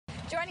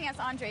Joining us,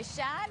 Andre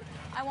Shad.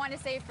 I want to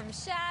say from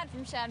Shad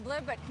Blue,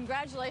 but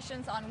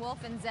congratulations on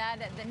Wolfe and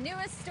Zed, the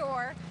newest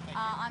store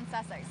on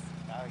Sussex.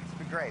 It's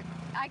been great.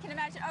 I can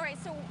imagine. All right,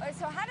 so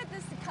how did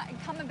this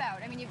come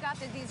about? I mean, you've got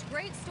these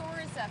great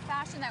stores,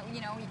 fashion that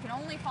you can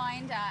only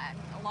find a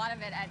lot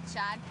of it at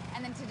Shad,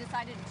 and then to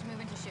decided to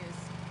move into shoes.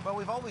 Well,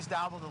 we've always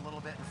dabbled a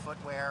little bit in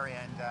footwear,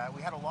 and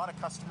we had a lot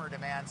of customer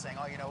demand saying,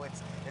 oh,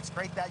 it's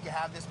great that you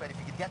have this, but if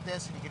you could get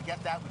this and you could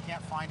get that, we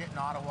can't find it in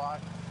Ottawa.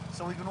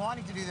 So we've been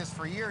wanting to do this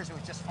for years. It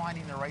was just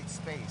finding the right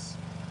space.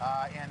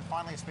 And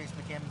finally a space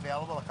became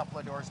available a couple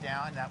of doors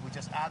down that we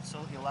just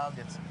absolutely loved.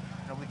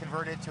 We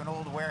converted it to an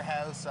old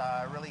warehouse,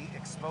 really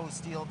exposed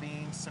steel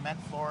beams, cement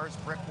floors,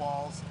 brick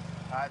walls.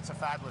 It's a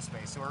fabulous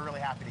space, so we're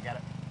really happy to get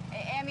it.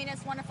 I mean,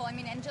 it's wonderful. I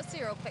mean, and just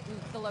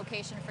the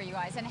location for you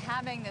guys and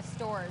having the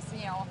stores,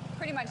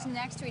 pretty much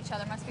next to each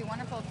other must be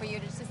wonderful for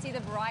you to see the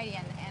variety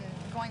and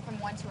going from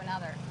one to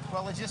another.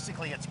 Well,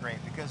 logistically, it's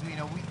great because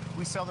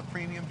we sell the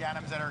premium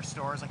denims at our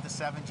stores, like the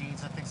 7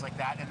 jeans and things like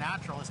that. And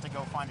natural is to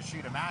go find a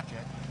shoe to match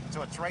it.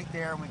 So it's right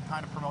there, and we can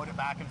kind of promote it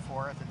back and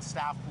forth and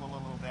staff pool a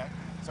little bit.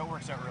 So it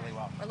works out really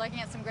well. We're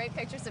looking at some great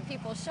pictures of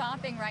people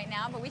shopping right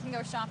now, but we can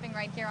go shopping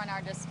right here on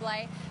our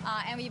display.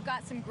 And we've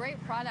got some great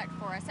product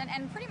for us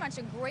and pretty much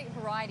a great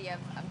variety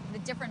of the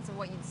difference of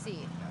what you'd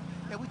see.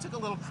 Yeah, we took a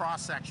little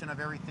cross-section of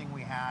everything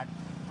we had.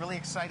 Really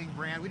exciting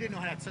brand. We didn't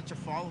know it had such a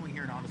following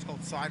here now. It's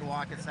called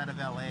Sidewalk. It's out of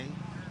LA.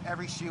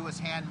 Every shoe is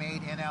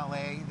handmade in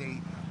LA.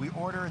 We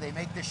order, they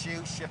make the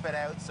shoe, ship it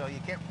out. So you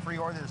get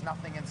pre-order, there's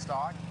nothing in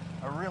stock.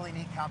 A really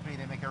neat company.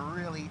 They make a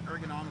really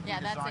ergonomically designed boot. Yeah,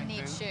 that's a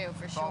neat shoe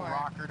for it's sure. All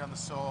rockered on the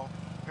sole.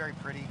 Very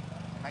pretty.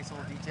 Nice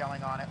little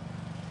detailing on it.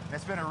 And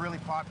it's been a really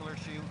popular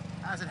shoe,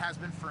 as it has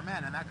been for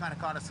men. And that kind of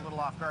caught us a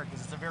little off guard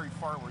because it's a very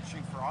forward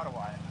shoe for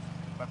Ottawa.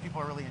 But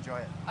people really enjoy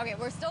it. Okay,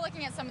 we're still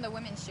looking at some of the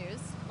women's shoes.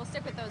 We'll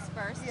stick with those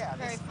first. Yeah,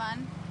 very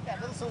fun. Yeah,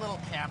 this is a little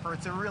camper.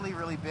 It's a really,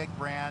 really big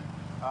brand.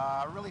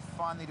 Really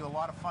fun. They do a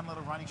lot of fun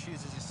little running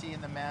shoes, as you see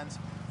in the men's.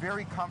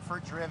 Very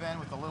comfort driven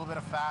with a little bit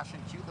of fashion.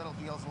 Cute little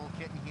heels, a little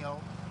kitten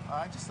heel.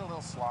 Just a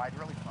little slide.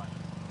 Really fun.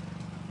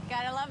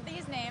 Gotta love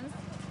these names.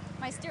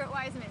 My Stuart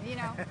Wiseman,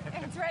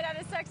 it's right out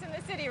of Sex and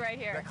the City right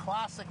here. The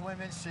classic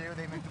women's shoe.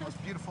 They make the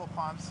most beautiful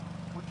pumps.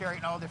 We carry it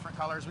in all different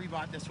colors. We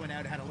bought this one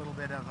out. It had a little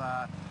bit of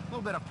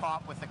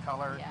pop with the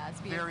color. Yeah,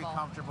 it's beautiful. Very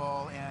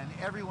comfortable, and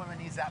every woman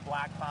needs that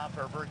black pump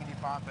or burgundy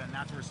pump, and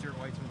that's where Stuart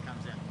Wiseman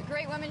comes in.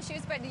 Great women's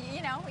shoes, but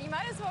you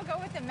might as well go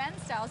with the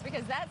men's styles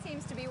because that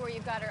seems to be where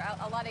you've got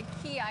a lot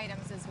of key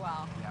items as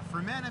well. Yeah,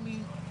 for men, I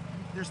mean,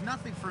 there's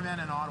nothing for men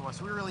in Ottawa,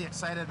 so we're really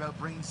excited about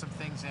bringing some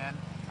things in.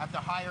 At the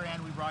higher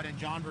end, we brought in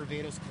John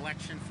Barbato's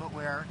collection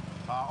footwear,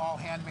 all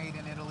handmade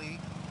in Italy.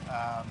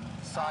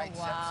 Side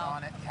zips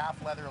on it,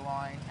 calf leather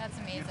line. That's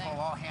amazing. Beautiful,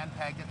 all hand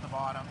pegged at the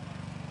bottom.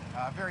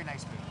 Very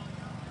nice boot.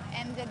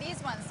 And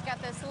these ones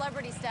got the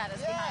celebrity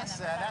status behind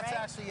them. That's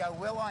actually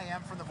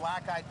Will.i.am from the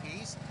Black Eyed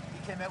Peas.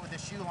 He came out with a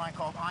shoe line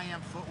called I Am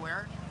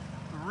Footwear.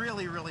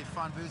 Really, really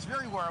fun boots.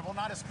 Very wearable,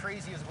 not as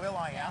crazy as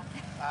Will.i.am,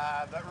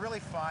 but really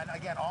fun.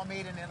 Again, all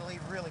made in Italy.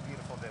 Really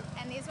beautiful boot.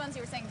 And these ones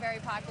you were saying very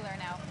popular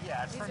now.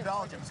 Yeah, it's from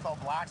Belgium. It's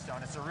called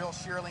Blackstone. It's a real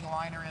shearling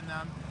liner in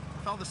them.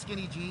 With all the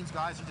skinny jeans,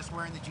 guys are just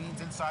wearing the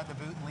jeans inside the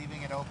boot and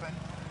leaving it open.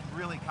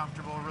 Really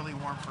comfortable, really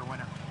warm for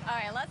winter. All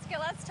right, let's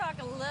talk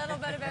a little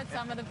bit about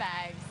some of the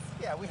bags.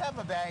 Yeah, we have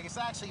a bag. It's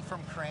actually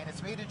from Crane.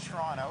 It's made in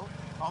Toronto,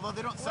 although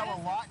they don't sell a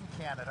lot in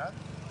Canada.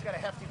 It's got a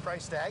hefty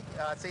price tag.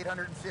 It's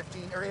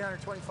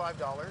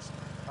 $825,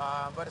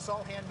 but it's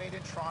all handmade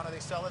in Toronto. They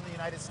sell in the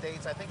United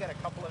States. I think at a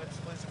couple of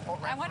exclusive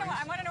I want to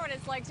know what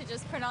it's like to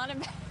just put on a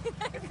bag.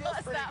 It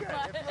feels pretty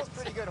good. It feels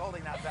pretty good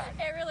holding that bag.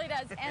 It really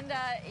does, and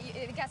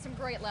it got some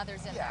great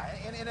leathers in there.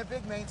 Yeah, and a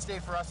big mainstay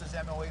for us is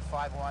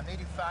MO851. They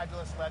do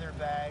fabulous leather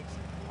bags,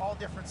 all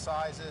different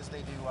sizes.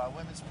 They do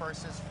women's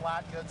purses,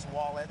 flat goods,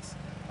 wallets,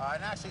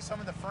 and actually some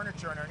of the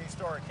furniture in our new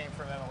store came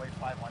from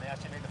MO851. They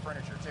actually made the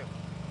furniture too.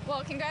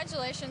 Well,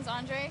 congratulations,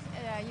 Andre.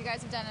 You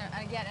guys have done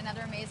yet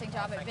another amazing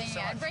job at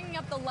bringing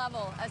up the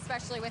level,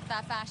 especially with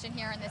fashion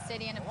here in the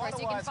city. And of course,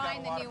 you can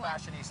find the new one. I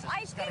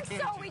think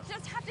so. We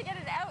just have to get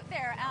it out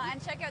there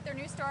and check out their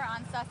new store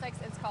on Sussex.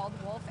 It's called